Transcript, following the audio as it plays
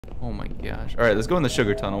Oh my gosh. All right, let's go in the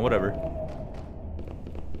sugar tunnel, whatever.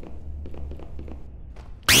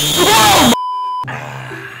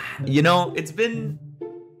 You know, it's been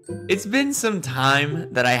some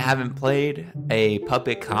time that I haven't played a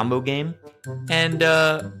puppet combo game, and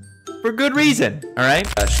for good reason. All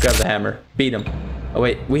right, just grab the hammer, beat him. Oh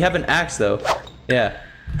wait, we have an axe though. Yeah.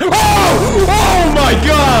 Oh my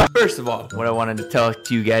god! First of all, what I wanted to talk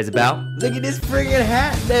to you guys about. Look at this friggin'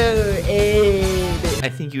 hat though. Hey. I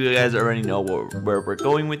think you guys already know where we're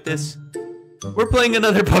going with this. We're playing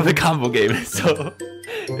another puppet combo game, so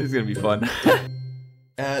it's gonna be fun.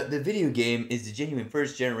 The video game is the genuine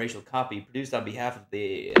first generational copy produced on behalf of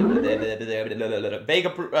the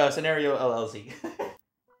Vega Scenario LLC.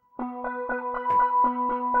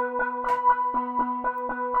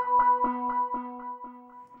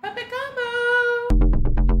 Puppet combo!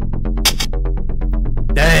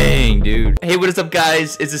 Dang, dude. Hey, what is up,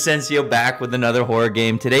 guys? It's Ascencio back with another horror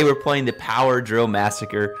game. Today we're playing the Power Drill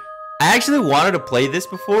Massacre. I actually wanted to play this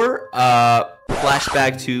before.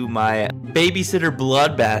 Flashback to my Babysitter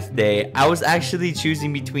Bloodbath day. I was actually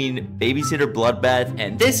choosing between Babysitter Bloodbath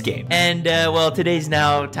and this game. And, well, today's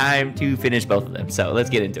now time to finish both of them. So, let's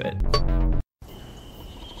get into it.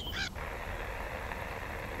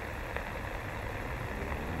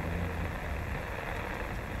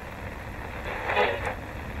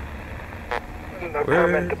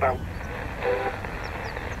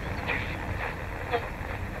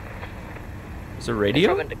 Is there a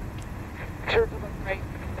radio?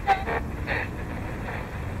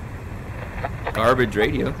 Garbage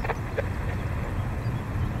radio.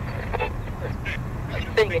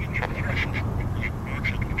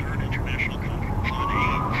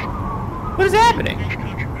 What is happening?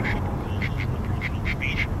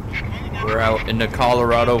 We're out in the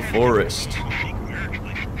Colorado forest.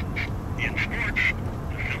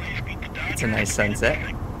 It's a nice sunset.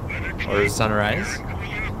 Or sunrise.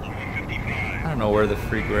 I don't know where the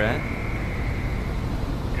freak we're at.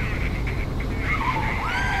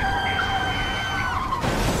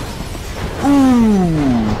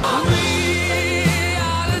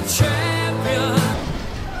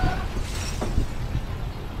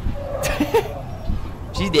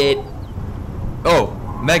 She's dead. Oh,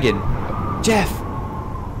 Megan. Jeff.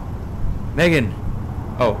 Megan.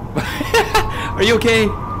 Oh. Are you okay?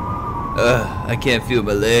 I can't feel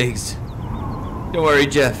my legs. Don't worry,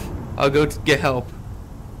 Jeff. I'll go get help.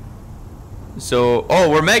 So, oh,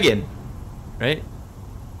 we're Megan. Right?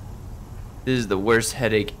 This is the worst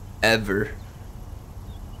headache ever.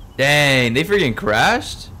 Dang, they freaking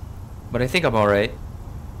crashed? But I think I'm alright.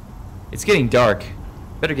 It's getting dark.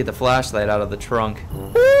 Better get the flashlight out of the trunk.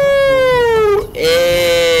 Woo!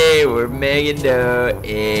 Hey, we're Megan though.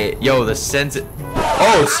 Hey. Yo, the sense.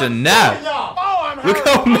 Oh, snap! Look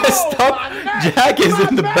how messed up Jack is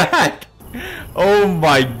in the back. Oh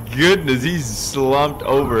my goodness, he's slumped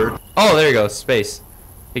over. Oh, there you go, space.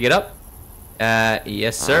 Pick it up.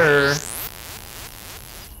 Yes, sir.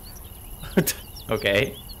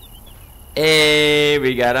 Okay. Hey,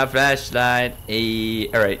 we got a flashlight. Hey,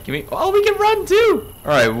 all right, can we? Oh, we can run too.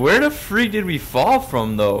 All right, where the freak did we fall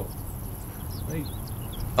from though? Like,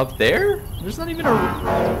 up there? There's not even a.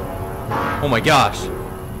 Oh my gosh.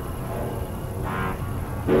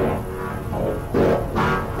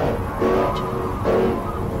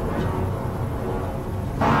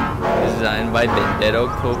 Designed by Vendetto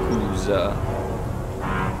Kokuza.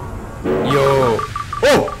 Yo.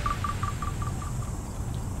 Oh!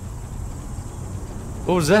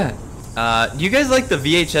 What was that? Do you guys like the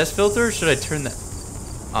VHS filter? Or should I turn that?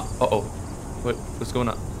 Uh-oh. What's going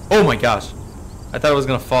on? Oh my gosh. I thought it was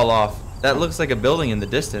gonna fall off. That looks like a building in the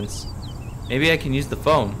distance. Maybe I can use the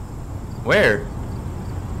phone. Where?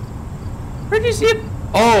 Where'd you see it?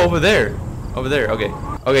 Oh, over there. Over there, okay.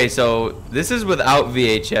 Okay, so this is without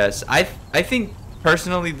VHS. I think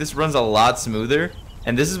personally this runs a lot smoother,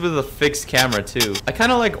 and this is with a fixed camera too. I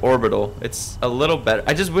kind of like Orbital. It's a little better.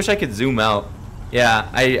 I just wish I could zoom out. Yeah,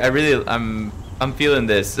 I'm feeling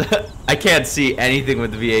this. I can't see anything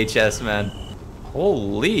with the VHS, man.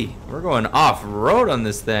 Holy, we're going off-road on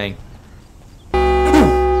this thing.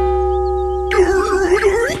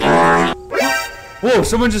 Whoa,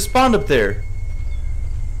 someone just spawned up there.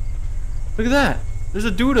 Look at that. There's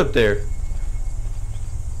a dude up there.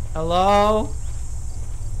 Hello?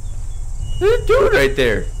 There's a dude right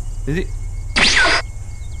there. Is he?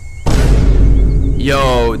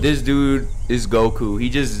 Yo, this dude is Goku. He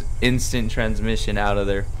just instant transmission out of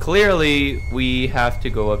there. Clearly, we have to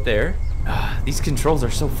go up there. These controls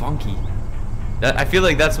are so funky. I feel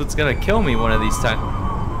like that's what's gonna kill me one of these times.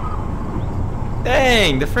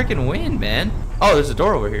 Dang, the freaking wind, man. Oh, there's a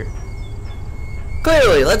door over here.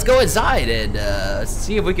 Clearly, let's go inside and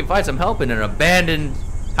see if we can find some help in an abandoned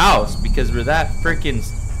house because we're that freaking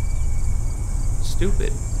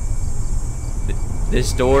stupid.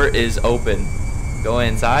 This door is open. Go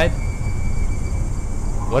inside.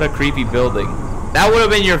 What a creepy building. That would have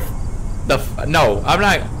been your no, I'm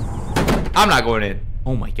not going in.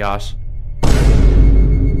 Oh my gosh.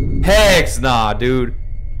 Heck nah, dude.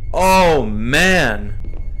 Oh man.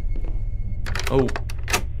 Oh.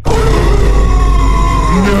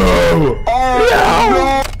 No!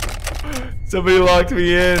 No! Somebody locked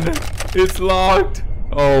me in. It's locked.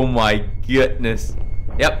 Oh my goodness.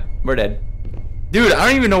 Yep, we're dead. Dude, I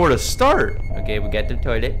don't even know where to start. Okay, we got the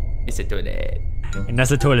toilet. It's a toilet. And that's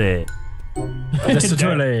the toilet. That's the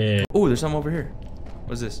toilet. Oh, there's something over here.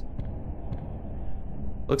 What's this?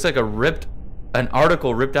 Looks like an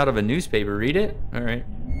article ripped out of a newspaper. Read it? Alright.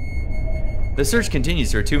 The search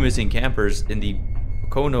continues for 2 missing campers in the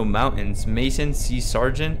Pocono Mountains. Mason C.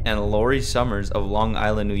 Sargent and Lori Summers of Long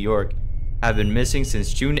Island, New York have been missing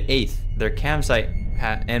since June 8th. Their campsite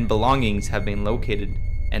and belongings have been located,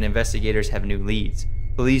 and investigators have new leads.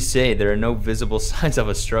 Police say there are no visible signs of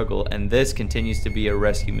a struggle, and this continues to be a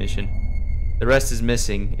rescue mission. The rest is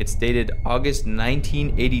missing. It's dated August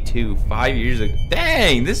 1982, 5 years ago.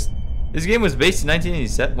 Dang, this game was based in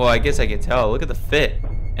 1987. Well, I guess I can tell. Look at the fit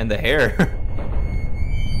and the hair.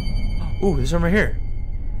 Ooh, there's one right here.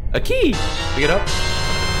 A key. Pick it up.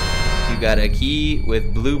 You got a key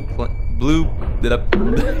with blue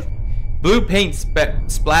paint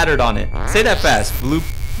splattered on it. Say that fast.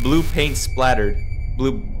 Blue paint splattered.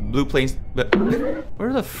 Blue paint.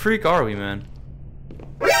 Where the freak are we, man?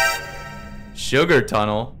 Sugar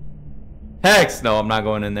tunnel. Heck no, I'm not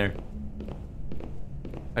going in there.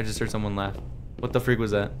 I just heard someone laugh. What the freak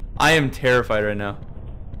was that? I am terrified right now.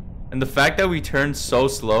 And the fact that we turned so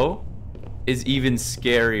slow is even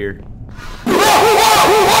scarier. Oh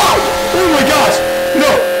my gosh! No!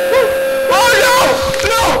 Oh no!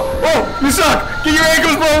 No! Oh, you suck! Get your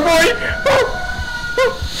ankles, bro, boy!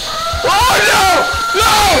 Oh no!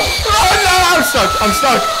 No! Oh no! I'm stuck! I'm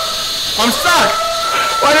stuck! I'm stuck!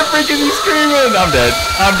 Why the freak is he screaming? I'm dead.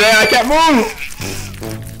 I'm dead. I can't move!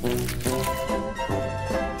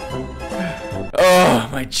 Oh,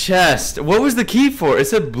 my chest. What was the key for? It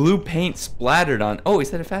said blue paint splattered on. Oh, he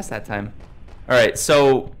said it fast that time. Alright,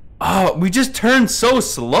 so... Oh, we just turned so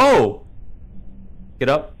slow. Get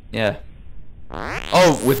up? Yeah.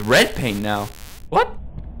 Oh, with red paint now. What?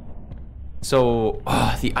 So,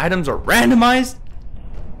 the items are randomized?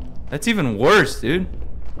 That's even worse, dude.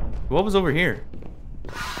 What was over here?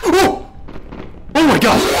 Oh! Oh my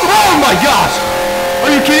gosh! Oh my gosh!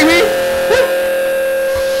 Are you kidding me?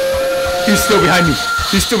 He's still behind me.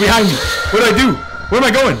 He's still behind me. What do I do? Where am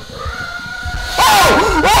I going?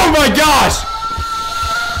 Oh! Oh my gosh!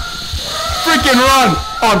 Freaking run!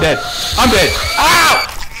 Oh, I'm dead. I'm dead. Ow!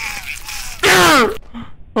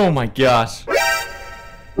 Oh my gosh.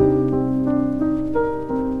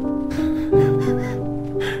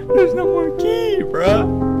 There's no more key, bruh.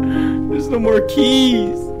 There's no more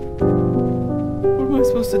keys. What am I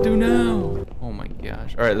supposed to do now? Oh my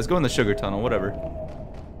gosh. Alright, let's go in the sugar tunnel, whatever.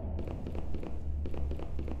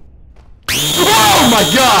 Oh my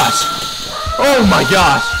gosh! Oh my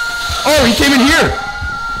gosh! Oh, he came in here!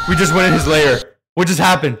 We just went in his lair. What just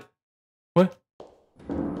happened? What?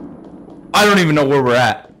 I don't even know where we're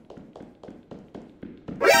at.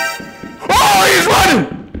 Oh, he's running!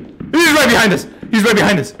 He's right behind us! He's right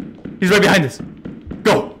behind us! He's right behind us!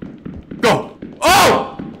 Go! Go!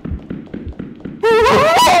 Oh!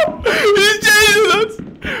 He's chasing us!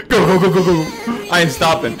 Go, go, go, go, go! I ain't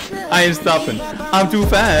stopping. I ain't stopping. I'm too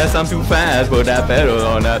fast. I'm too fast. Put that pedal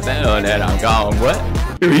on that pedal and I'm gone. What?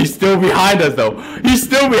 Dude, he's still behind us though. He's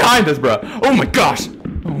still behind us, bro. Oh my gosh.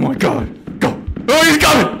 Oh my god. Go. Oh, he's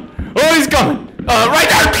coming. Oh, he's coming. Right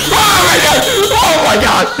there. Oh, right there. Oh my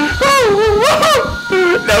gosh.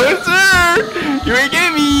 No, sir. You ain't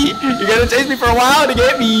getting me. You're gonna chase me for a while to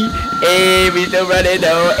get me. Hey, we still running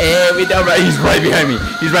though. Hey, we still running. He's right behind me.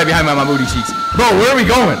 He's right behind my booty cheeks. Bro, where are we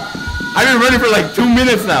going? I've been running for like 2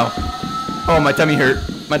 minutes now. Oh, my tummy hurt.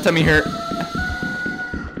 My tummy hurt.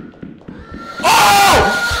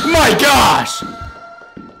 Oh my gosh!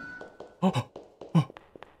 Oh,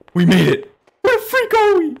 we made it. Where the freak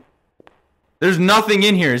are we? There's nothing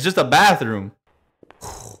in here. It's just a bathroom.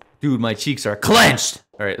 Dude, my cheeks are clenched.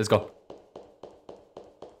 All right, let's go.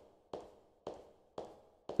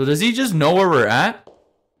 So does he just know where we're at?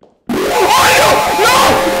 Oh, no! No!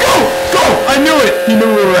 Go! Go! I knew it! He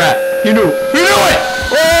knew where we're at. He knew. He knew it!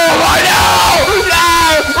 Oh my no!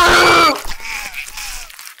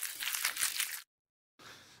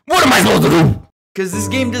 What am I supposed to do? Because this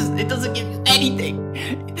game doesn't give you anything.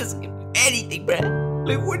 anything, bruh.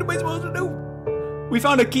 Like, what am I supposed to do? We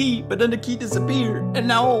found a key, but then the key disappeared, and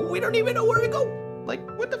now we don't even know where to go. Like,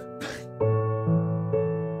 what the?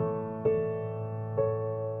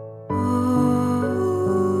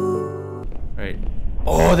 All right.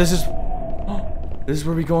 Oh, this is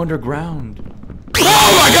where we go underground.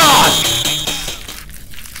 Oh my gosh!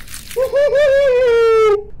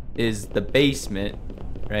 Is the basement,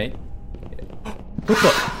 right? What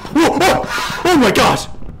the? Oh my gosh!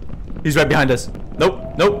 He's right behind us.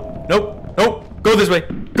 Nope, nope, nope, nope. Go this way.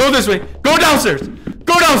 Go this way. Go downstairs.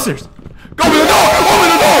 Go downstairs. Go open the door. Open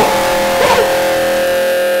the door.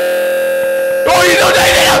 Oh, you don't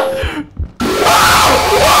need it. Oh,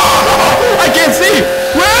 I can't see.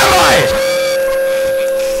 Where am I?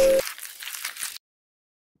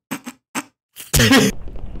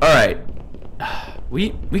 All right.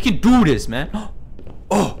 We can do this, man.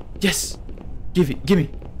 Oh, yes. Give me.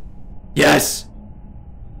 Yes.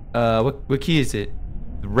 What key is it?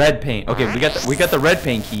 The red paint. Okay, we got the red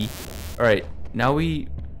paint key. All right, now we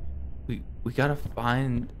gotta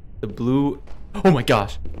find the blue. Oh my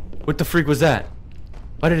gosh, what the freak was that?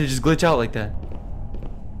 Why did it just glitch out like that?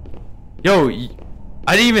 Yo,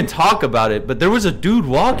 I didn't even talk about it, but there was a dude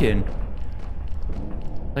walking.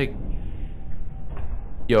 Like,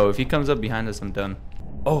 yo, if he comes up behind us, I'm done.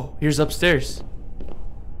 Oh, here's upstairs.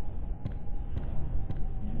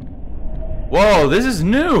 Whoa, this is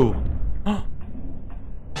new.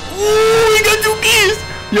 Ooh, we got 2 keys.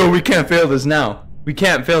 Yo, we can't fail this now. We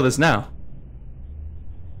can't fail this now.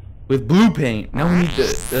 With blue paint. Now we need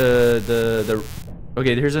the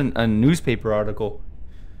okay, here's a newspaper article.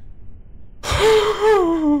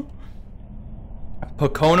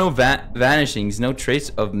 Pocono vanishings. No trace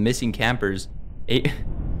of missing campers.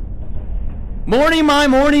 Morning, my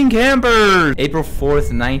morning campers! April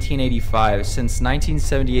 4th, 1985. Since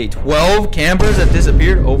 1978, 12 campers have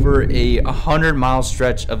disappeared over a 100-mile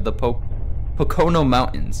stretch of the Pocono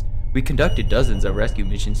Mountains. We conducted dozens of rescue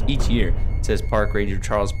missions each year, says Park Ranger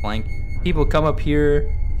Charles Plank. People come up here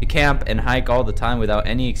to camp and hike all the time without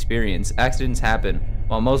any experience. Accidents happen.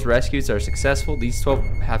 While most rescues are successful, these 12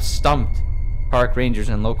 have stumped park rangers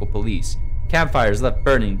and local police. Campfires left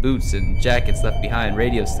burning, boots and jackets left behind,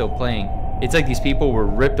 radios still playing. It's like these people were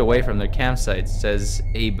ripped away from their campsites, says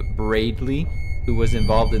Abe Bradley, who was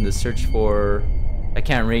involved in the search for... I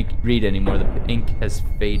can't read anymore, the ink has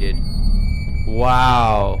faded.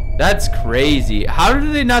 Wow, that's crazy. How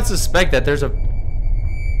do they not suspect that there's a...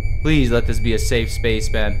 Please let this be a safe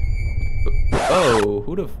space, man. Oh,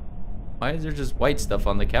 why is there just white stuff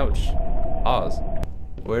on the couch? Pause.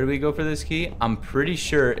 Where do we go for this key? I'm pretty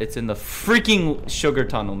sure it's in the freaking sugar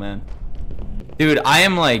tunnel, man. Dude, I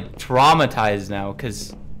am like traumatized now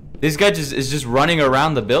because this guy is just running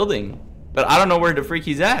around the building. But I don't know where the freak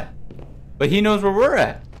he's at. But he knows where we're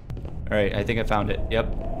at. All right, I think I found it.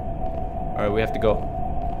 Yep. All right, we have to go.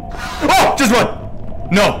 Oh, just run.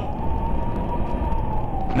 No.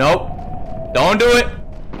 Nope. Don't do it.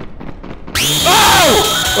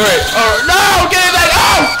 Oh! All right. Oh, no, get it back.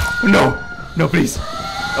 Oh! No. No, please.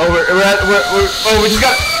 Oh, we just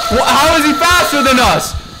got... How is he faster than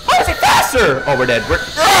us? How is he faster? Oh, we're dead.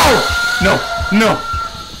 Oh! No. No.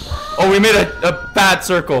 Oh, we made a bad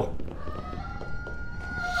circle.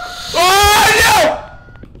 Oh,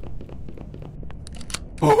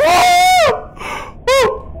 no! Oh!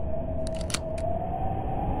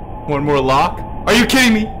 One more lock? Are you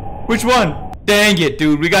kidding me? Which one? Dang it,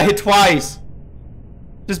 dude. We got hit twice.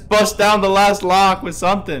 Just bust down the last lock with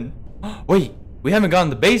something. Wait, we haven't gone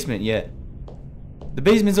to the basement yet. The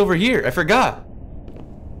basement's over here. I forgot.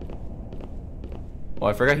 Oh,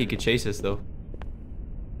 I forgot he could chase us, though.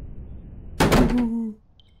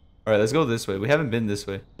 Alright, let's go this way. We haven't been this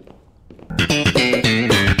way.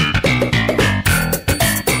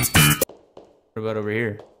 What about over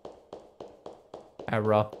here? Ah,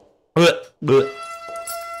 raw.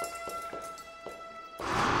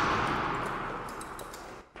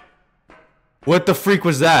 What the freak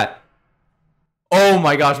was that? Oh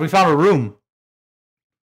my gosh, we found a room.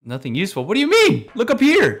 Nothing useful. What do you mean? Look up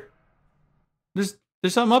here. There's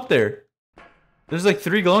something up there. There's like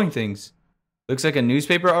 3 glowing things. Looks like a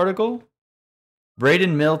newspaper article.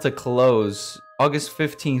 Braden Mill to close. August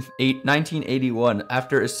 15th, 1981.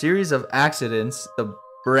 After a series of accidents, the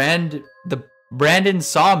Brandon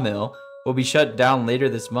Sawmill will be shut down later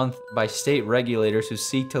this month by state regulators who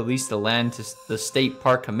seek to lease the land to the State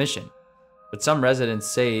Park Commission. But some residents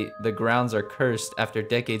say the grounds are cursed after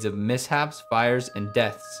decades of mishaps, fires, and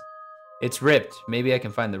deaths. It's ripped. Maybe I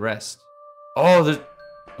can find the rest. Oh, there's...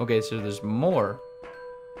 Okay, so there's more.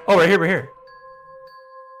 Oh, right here.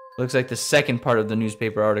 Looks like the second part of the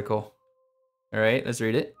newspaper article. All right, let's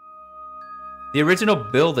read it. The original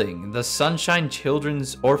building, the Sunshine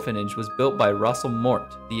Children's Orphanage, was built by Russell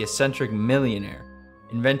Mort, the eccentric millionaire,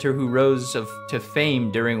 inventor who rose to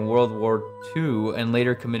fame during World War II and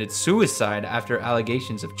later committed suicide after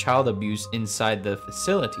allegations of child abuse inside the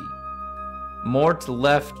facility. Mort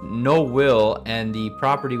left no will, and the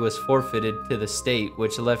property was forfeited to the state,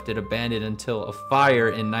 which left it abandoned until a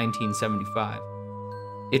fire in 1975.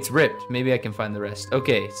 It's ripped. Maybe I can find the rest.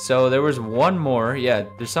 Okay, so there was one more. Yeah,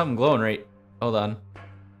 there's something glowing right... Hold on.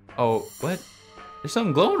 Oh, what? There's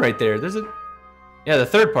something glowing right there. There's a... Yeah, the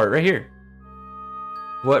third part right here.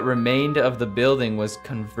 What remained of the building was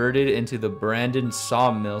converted into the Brandon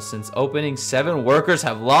Sawmill. Since opening, 7 workers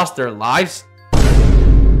have lost their lives.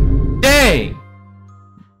 Dang!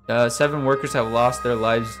 7 workers have lost their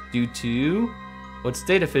lives due to what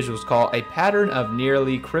state officials call a pattern of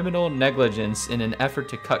nearly criminal negligence in an effort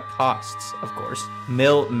to cut costs, of course.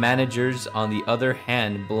 Mill managers, on the other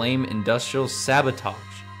hand, blame industrial sabotage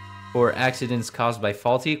for accidents caused by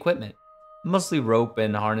faulty equipment. Mostly rope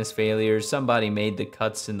and harness failures. Somebody made the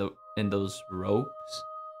cuts in those ropes.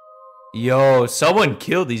 Yo, someone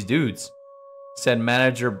killed these dudes, said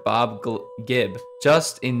manager Bob Gibb.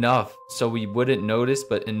 Just enough so we wouldn't notice,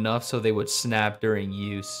 but enough so they would snap during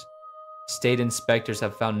use. State inspectors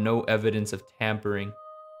have found no evidence of tampering.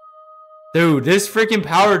 Dude, this freaking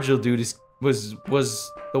power drill dude was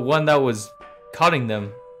the one that was cutting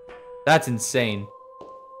them. That's insane.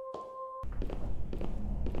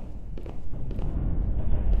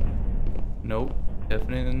 Nope,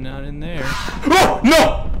 definitely not in there. Oh,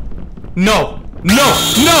 no! No! No!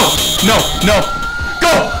 No! No! No!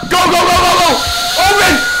 Go! Go! Go! Go! Go! Go!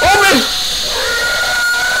 Open! Open!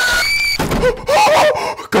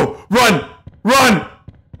 Go! Run! Run!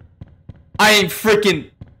 I ain't freaking...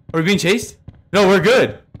 Are we being chased? No, we're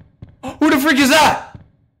good. Who the freak is that?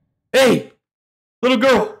 Hey! Little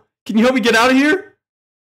girl! Can you help me get out of here?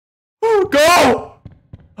 Go!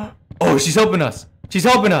 Oh, she's helping us. She's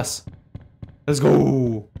helping us. Let's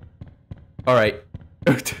go. Alright.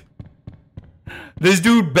 This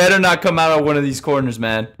dude better not come out of one of these corners,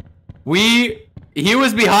 man. He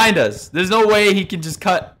was behind us. There's no way he can just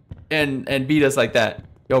cut and beat us like that.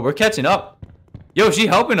 Yo, we're catching up. Yo, she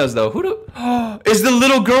helping us though. Who is the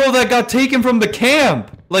little girl that got taken from the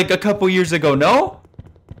camp like a couple years ago? No?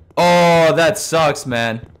 Oh, that sucks,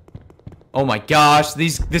 man. Oh my gosh,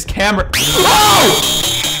 this camera. Oh!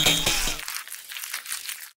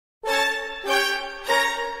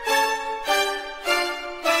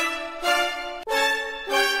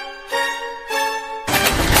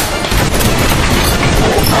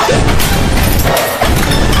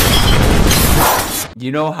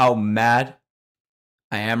 You know how mad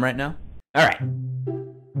I am right now? Alright.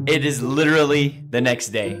 It is literally the next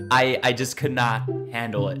day. I just could not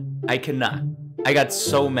handle it. I could not. I got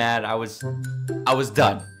so mad. I was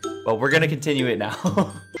done. But we're gonna continue it now.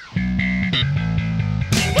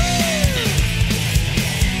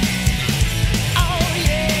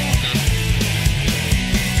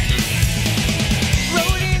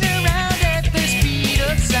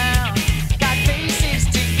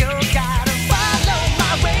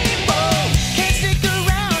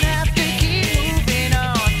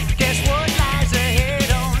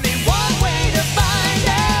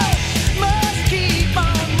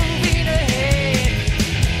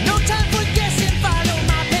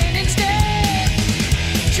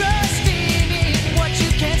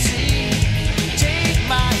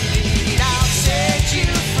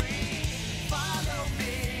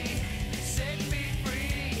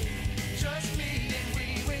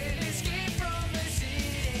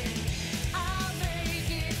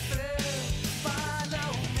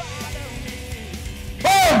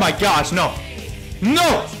 Oh my gosh, no.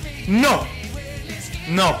 No! No!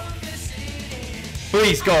 No.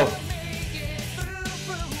 Please go.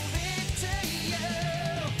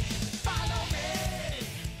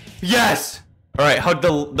 Yes! Alright, hug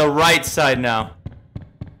the right side now.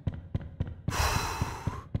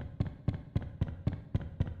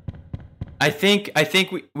 I think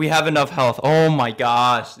we have enough health. Oh my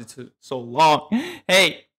gosh, it's so long.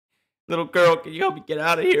 Hey, little girl, can you help me get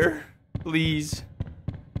out of here? Please.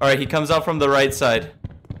 Alright, he comes out from the right side.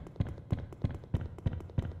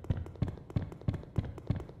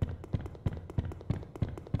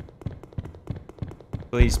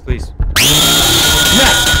 Please, please.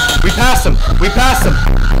 Yes! We passed him! We passed him!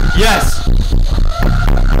 Yes!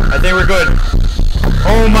 I think we're good.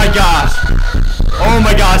 Oh my gosh! Oh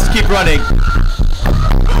my gosh, keep running!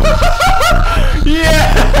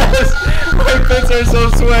 Yes! My fits are so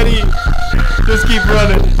sweaty! Just keep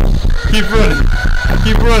running! Keep running!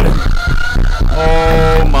 Keep running!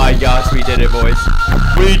 Oh my gosh, we did it, boys!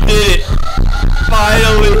 We did it!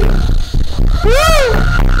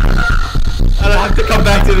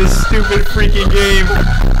 to this stupid freaking game.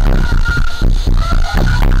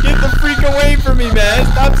 Get the freak away from me, man.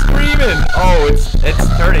 Stop screaming. Oh, it's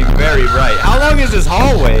turning very bright. How long is this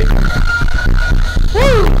hallway?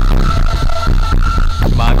 Woo!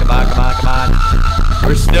 Come on, come on, come on, come on.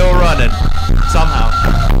 We're still running. Somehow.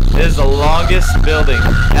 It is the longest building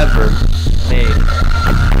ever made.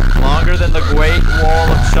 Longer than the Great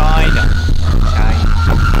Wall of China.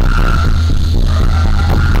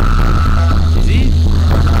 Is he?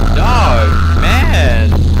 Dog,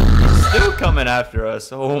 man. He's still coming after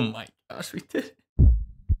us. Oh my gosh, we did it.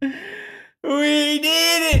 We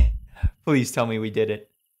did it. Please tell me we did it.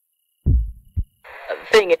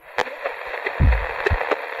 Thing.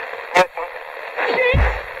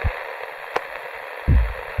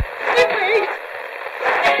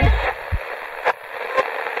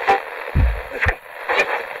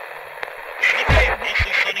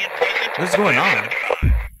 What's going on?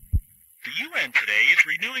 The UN today is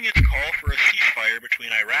renewing its call for a ceasefire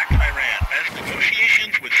between Iraq and Iran as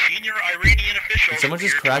negotiations with senior Iranian officials. Did someone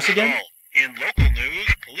just crash again? In local news,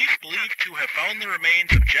 police believe to have found the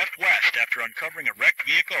remains of Jeff West after uncovering a wrecked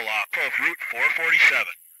vehicle off of Route 447.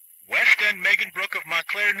 West and Megan Brooke of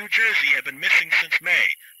Montclair, New Jersey have been missing since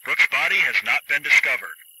May. Brooke's body has not been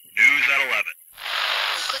discovered. News at 11.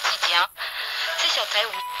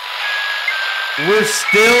 We're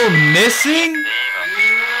still missing?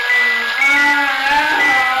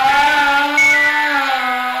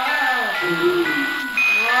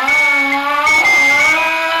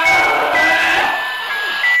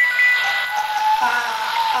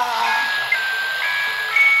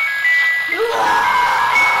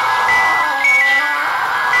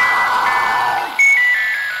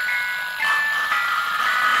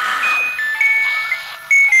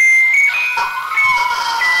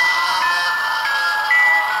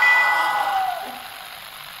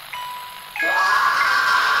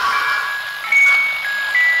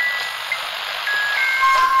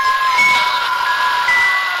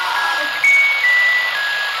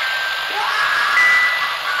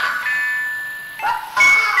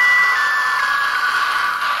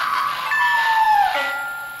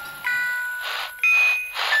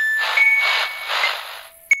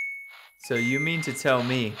 So you mean to tell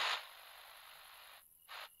me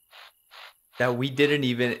that we didn't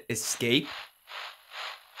even escape?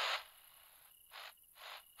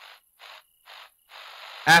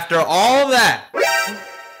 After all that,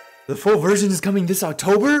 the full version is coming this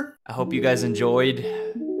October? I hope you guys enjoyed.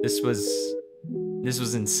 This was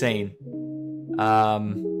insane.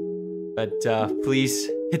 Please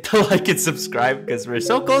hit the like and subscribe because we're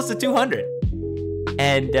so close to 200.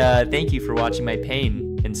 And thank you for watching my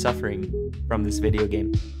pain and suffering from this video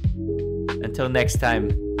game. Until next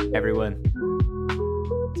time, everyone.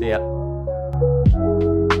 See ya.